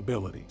physical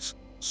disabilities,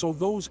 so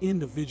those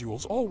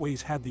individuals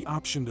always had the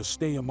option to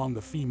stay among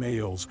the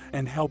females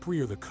and help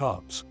rear the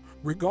cubs,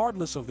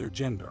 regardless of their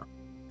gender.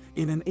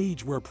 In an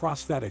age where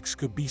prosthetics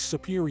could be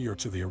superior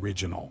to the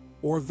original,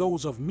 or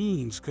those of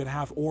means could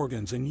have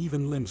organs and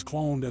even limbs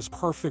cloned as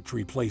perfect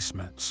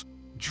replacements,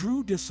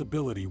 true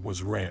disability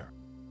was rare.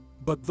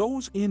 But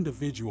those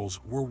individuals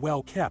were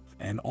well kept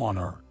and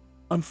honored.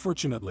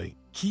 Unfortunately,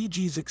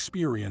 Kiji's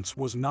experience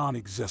was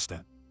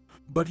non-existent,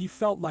 but he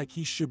felt like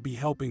he should be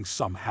helping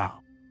somehow.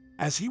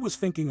 As he was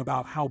thinking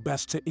about how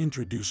best to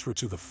introduce her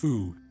to the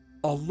food,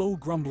 a low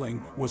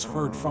grumbling was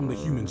heard from the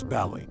human's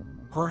belly.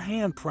 Her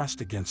hand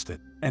pressed against it,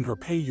 and her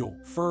pale,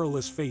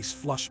 furless face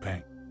flushed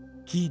pink.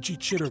 Kiji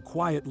chittered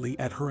quietly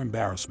at her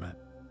embarrassment,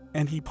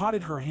 and he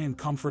patted her hand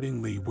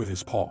comfortingly with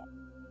his paw.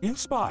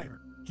 Inspired,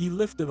 he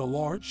lifted a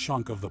large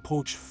chunk of the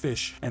poached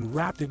fish and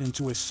wrapped it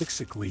into a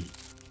siksik leaf,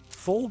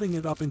 folding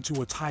it up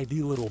into a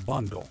tidy little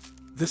bundle.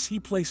 This he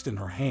placed in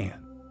her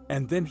hand,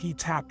 and then he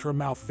tapped her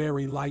mouth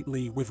very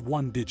lightly with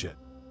one digit.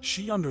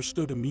 She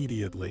understood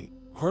immediately,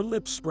 her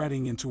lips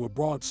spreading into a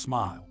broad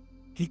smile.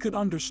 He could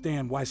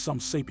understand why some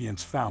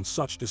sapients found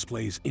such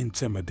displays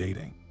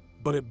intimidating,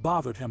 but it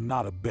bothered him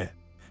not a bit.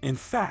 In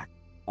fact,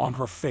 on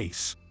her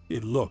face,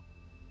 it looked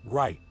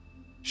right.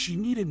 She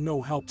needed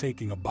no help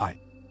taking a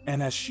bite,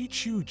 and as she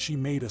chewed, she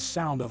made a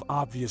sound of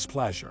obvious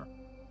pleasure.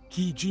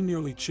 Kiji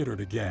nearly chittered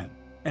again,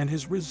 and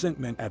his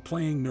resentment at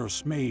playing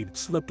nursemaid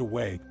slipped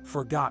away,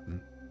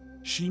 forgotten.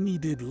 She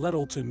needed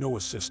little to no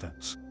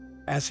assistance.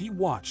 As he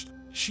watched,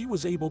 she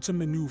was able to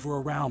maneuver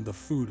around the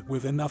food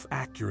with enough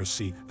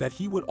accuracy that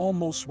he would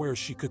almost swear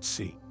she could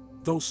see,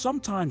 though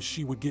sometimes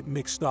she would get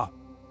mixed up,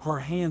 her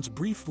hands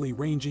briefly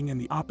ranging in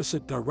the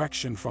opposite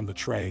direction from the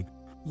tray,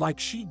 like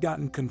she'd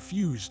gotten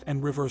confused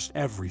and reversed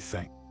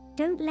everything.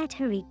 Don't let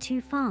her eat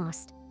too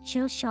fast.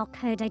 She'll shock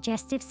her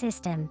digestive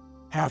system.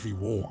 Harvey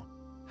warned.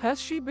 Has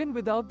she been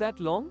without that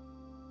long?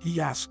 He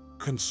asked,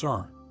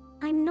 concerned.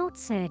 I'm not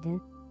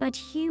certain, but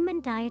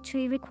human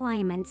dietary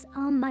requirements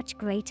are much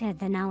greater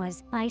than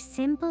ours by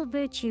simple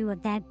virtue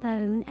of their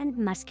bone and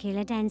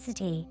muscular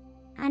density,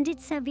 and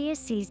it's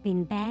obvious he's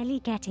been barely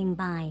getting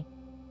by.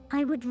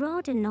 I would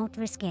rather not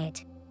risk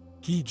it.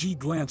 Kiji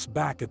glanced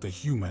back at the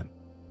human,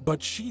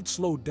 but she'd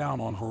slowed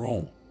down on her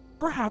own.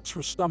 Perhaps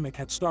her stomach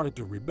had started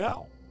to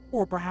rebel,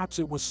 or perhaps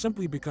it was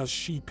simply because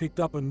she picked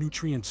up a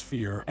nutrient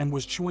sphere and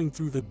was chewing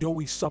through the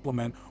doughy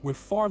supplement with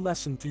far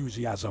less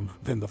enthusiasm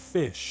than the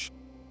fish.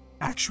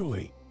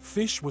 Actually,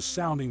 fish was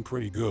sounding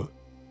pretty good.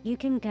 You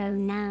can go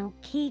now,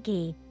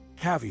 Kigi.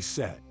 Harvey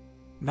said,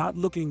 not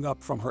looking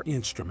up from her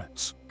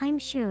instruments. I'm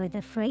sure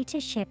the freighter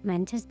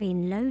shipment has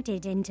been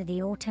loaded into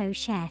the auto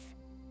chef.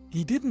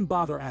 He didn't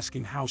bother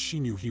asking how she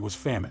knew he was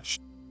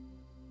famished.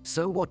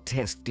 So what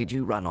test did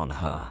you run on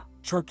her?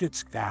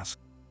 Turkitsk asked.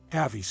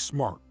 Harvey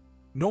smirked,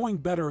 knowing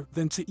better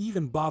than to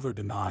even bother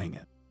denying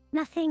it.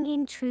 Nothing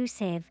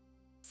intrusive.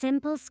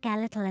 Simple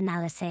skeletal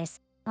analysis,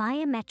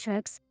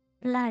 biometrics,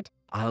 blood.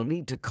 I'll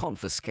need to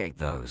confiscate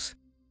those,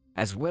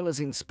 as well as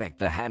inspect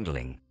the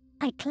handling.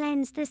 I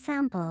cleansed the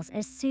samples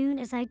as soon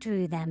as I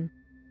drew them.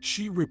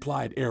 She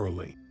replied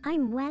airily.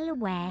 I'm well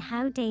aware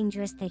how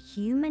dangerous the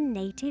human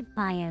native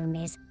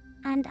biome is,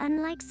 and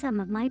unlike some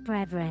of my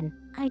brethren,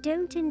 I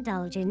don't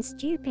indulge in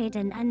stupid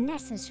and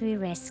unnecessary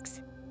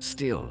risks.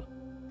 Still,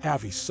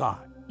 Harvey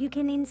sighed. You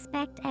can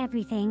inspect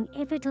everything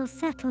if it'll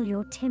settle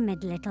your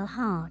timid little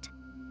heart.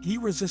 He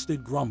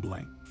resisted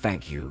grumbling.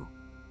 thank you.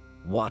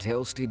 What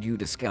else did you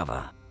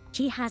discover?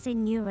 She has a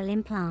neural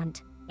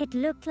implant. It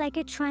looked like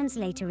a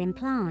translator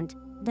implant,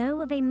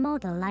 though of a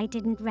model I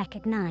didn't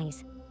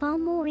recognize. Far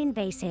more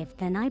invasive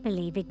than I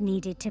believe it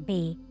needed to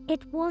be.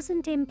 It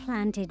wasn't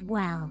implanted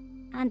well,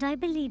 and I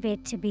believe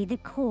it to be the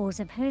cause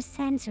of her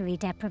sensory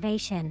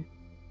deprivation.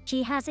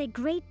 She has a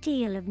great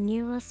deal of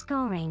neural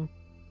scarring.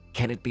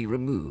 Can it be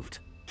removed?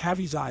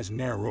 Harvey's eyes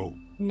narrowed.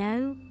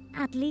 No,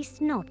 at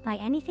least not by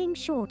anything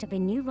short of a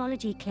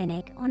neurology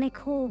clinic on a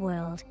core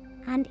world.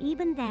 And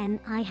even then,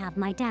 I have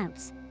my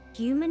doubts.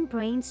 Human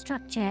brain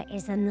structure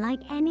is unlike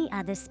any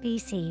other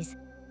species.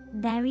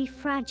 Very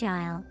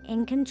fragile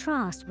in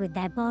contrast with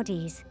their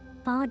bodies,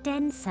 far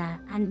denser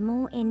and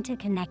more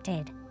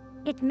interconnected.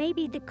 It may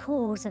be the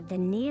cause of the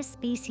near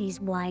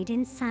species-wide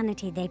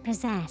insanity they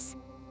possess.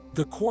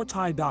 The court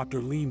eye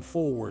doctor leaned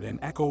forward and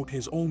echoed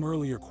his own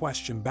earlier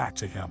question back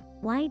to him.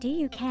 Why do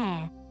you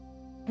care?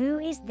 Who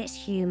is this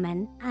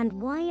human, and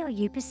why are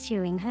you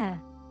pursuing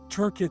her?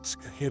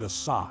 Turkitsk hit a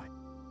sigh.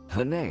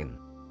 Her name,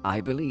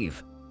 I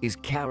believe, is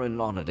Karen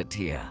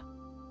Lonadatia.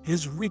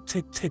 His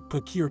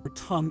rik-tik-tik-pakir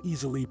tongue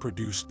easily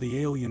produced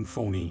the alien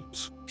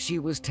phonemes. She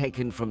was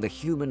taken from the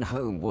human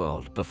home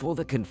world before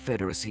the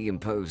Confederacy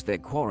imposed their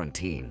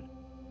quarantine.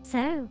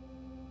 So,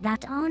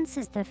 that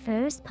answers the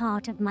first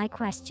part of my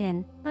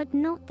question, but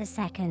not the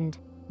second.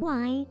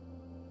 Why?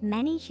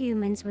 Many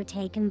humans were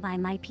taken by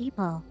my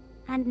people,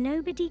 and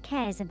nobody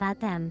cares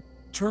about them.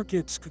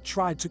 Turkitsk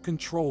tried to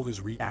control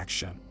his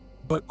reaction,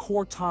 but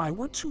Kortai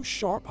were too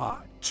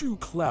sharp-eyed, too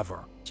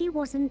clever. She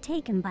wasn't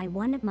taken by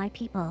one of my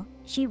people,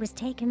 she was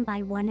taken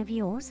by one of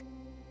yours.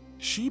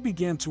 She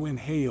began to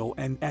inhale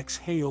and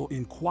exhale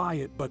in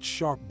quiet but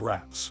sharp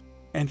breaths,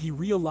 and he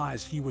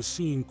realized he was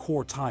seeing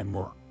Kortai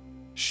murk.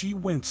 She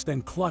winced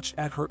and clutched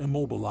at her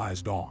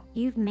immobilized arm.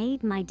 You've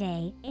made my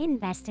day,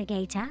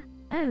 investigator.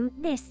 Oh,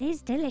 this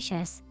is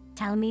delicious.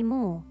 Tell me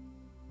more.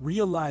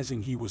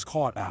 Realizing he was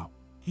caught out,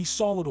 he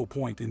saw little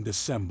point in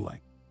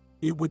dissembling.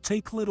 It would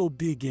take little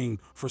digging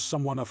for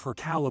someone of her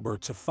caliber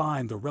to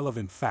find the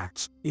relevant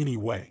facts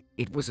anyway.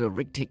 It was a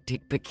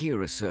rik-tik-tik-pakir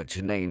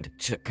researcher named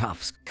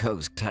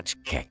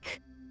Kozhtachkek.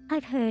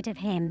 I've heard of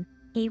him.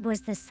 He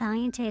was the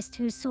scientist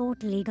who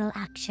sought legal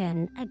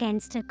action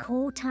against a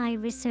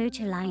Kortai Research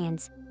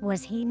Alliance,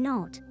 was he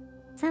not?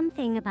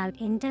 Something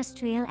about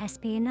industrial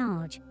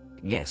espionage.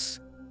 Yes,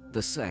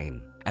 the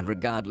same, and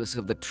regardless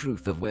of the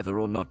truth of whether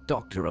or not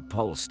Dr.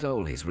 Apol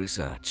stole his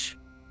research.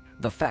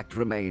 The fact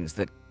remains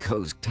that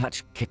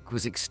Kozhtachkek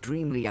was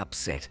extremely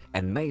upset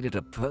and made it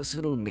a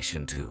personal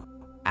mission to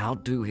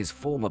outdo his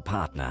former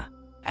partner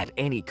at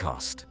any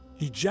cost.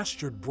 He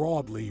gestured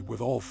broadly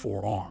with all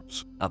four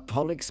arms.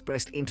 Apol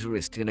expressed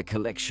interest in a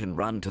collection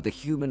run to the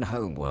human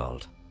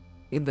homeworld.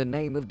 In the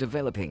name of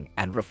developing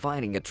and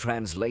refining a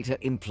translator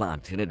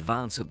implant in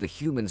advance of the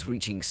humans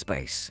reaching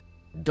space,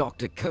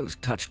 Dr.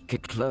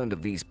 Kozhtachkek learned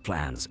of these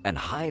plans and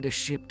hired a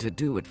ship to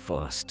do it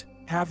first.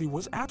 Javi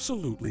was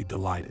absolutely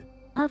delighted.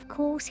 Of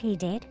course he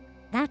did.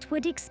 That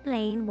would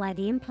explain why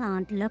the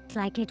implant looked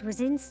like it was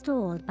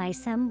installed by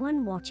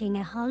someone watching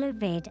a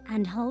holovid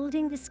and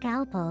holding the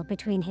scalpel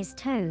between his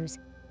toes.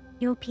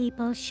 Your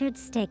people should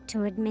stick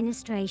to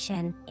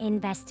administration,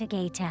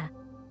 investigator.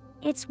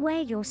 It's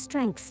where your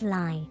strengths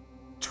lie.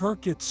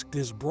 Turkitsk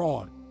is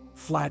broad,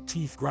 flat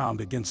teeth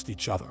ground against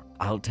each other.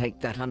 I'll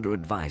take that under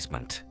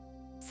advisement.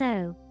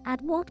 So,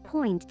 at what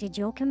point did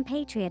your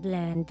compatriot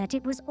learn that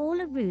it was all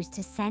a ruse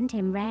to send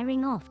him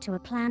rearing off to a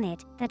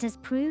planet that has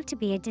proved to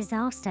be a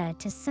disaster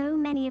to so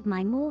many of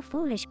my more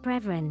foolish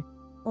brethren?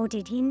 Or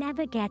did he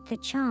never get the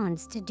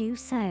chance to do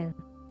so?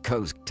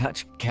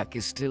 Kozhtachkek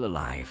is still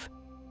alive.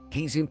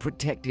 He's in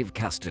protective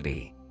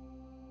custody.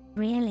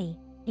 Really?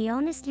 He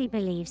honestly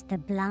believes the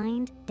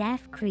blind,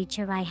 deaf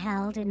creature I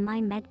held in my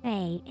med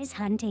bay is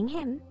hunting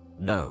him?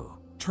 No.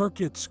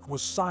 Turkitsk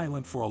was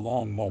silent for a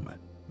long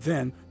moment.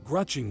 Then,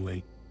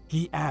 grudgingly,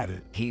 he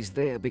added, He's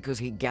there because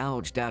he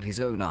gouged out his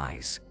own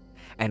eyes,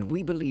 and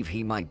we believe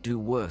he might do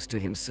worse to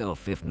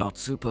himself if not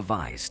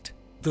supervised.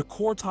 The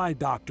Kortai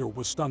doctor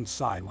was stunned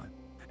silent,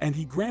 and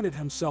he granted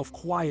himself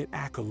quiet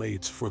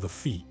accolades for the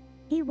feat.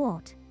 He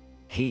what?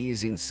 He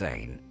is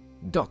insane.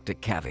 Dr.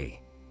 Kavi.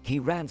 He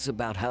rants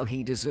about how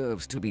he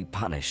deserves to be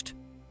punished.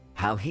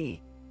 How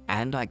he,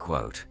 and I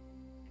quote,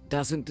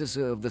 doesn't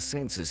deserve the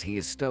senses he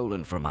has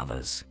stolen from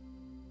others.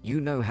 You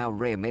know how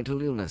rare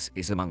mental illness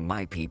is among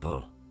my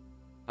people.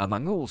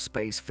 Among all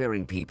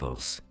spacefaring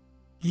peoples.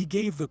 He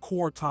gave the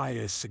Kortai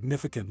a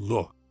significant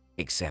look.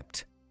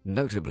 Except,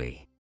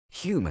 notably,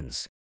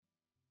 humans.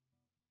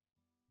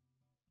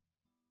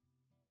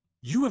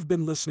 You have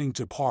been listening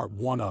to part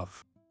 1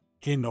 of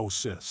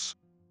Henosis,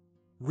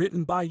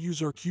 written by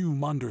user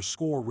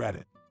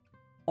Q_Reddit,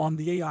 on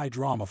the AI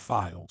Drama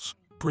Files,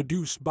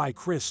 produced by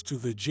Chris to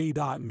the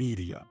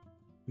J.Media.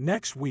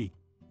 Next week,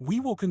 we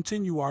will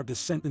continue our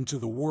descent into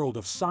the world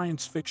of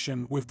science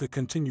fiction with the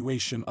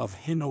continuation of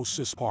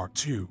Henosis Part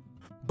 2.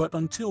 But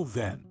until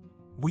then,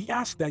 we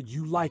ask that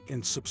you like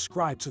and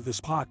subscribe to this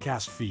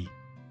podcast feed,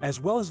 as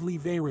well as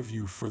leave a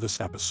review for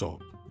this episode.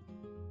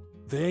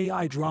 The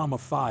AI Drama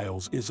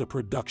Files is a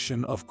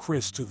production of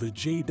Chris to the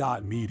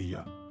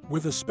J.Media,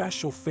 with a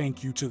special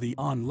thank you to the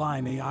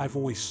online AI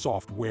voice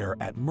software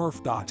at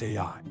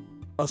murph.ai.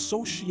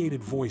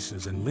 Associated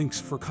voices and links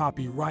for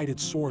copyrighted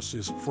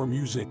sources for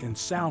music and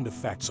sound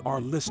effects are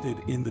listed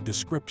in the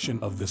description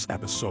of this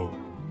episode,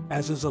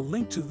 as is a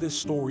link to this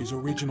story's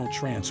original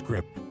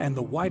transcript and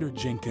the wider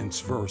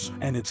Jenkins verse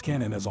and its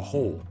canon as a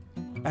whole.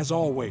 As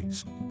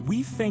always,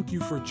 we thank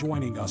you for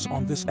joining us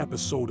on this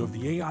episode of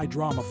the AI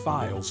Drama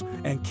Files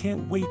and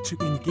can't wait to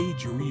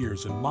engage your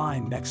ears and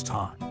mind next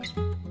time.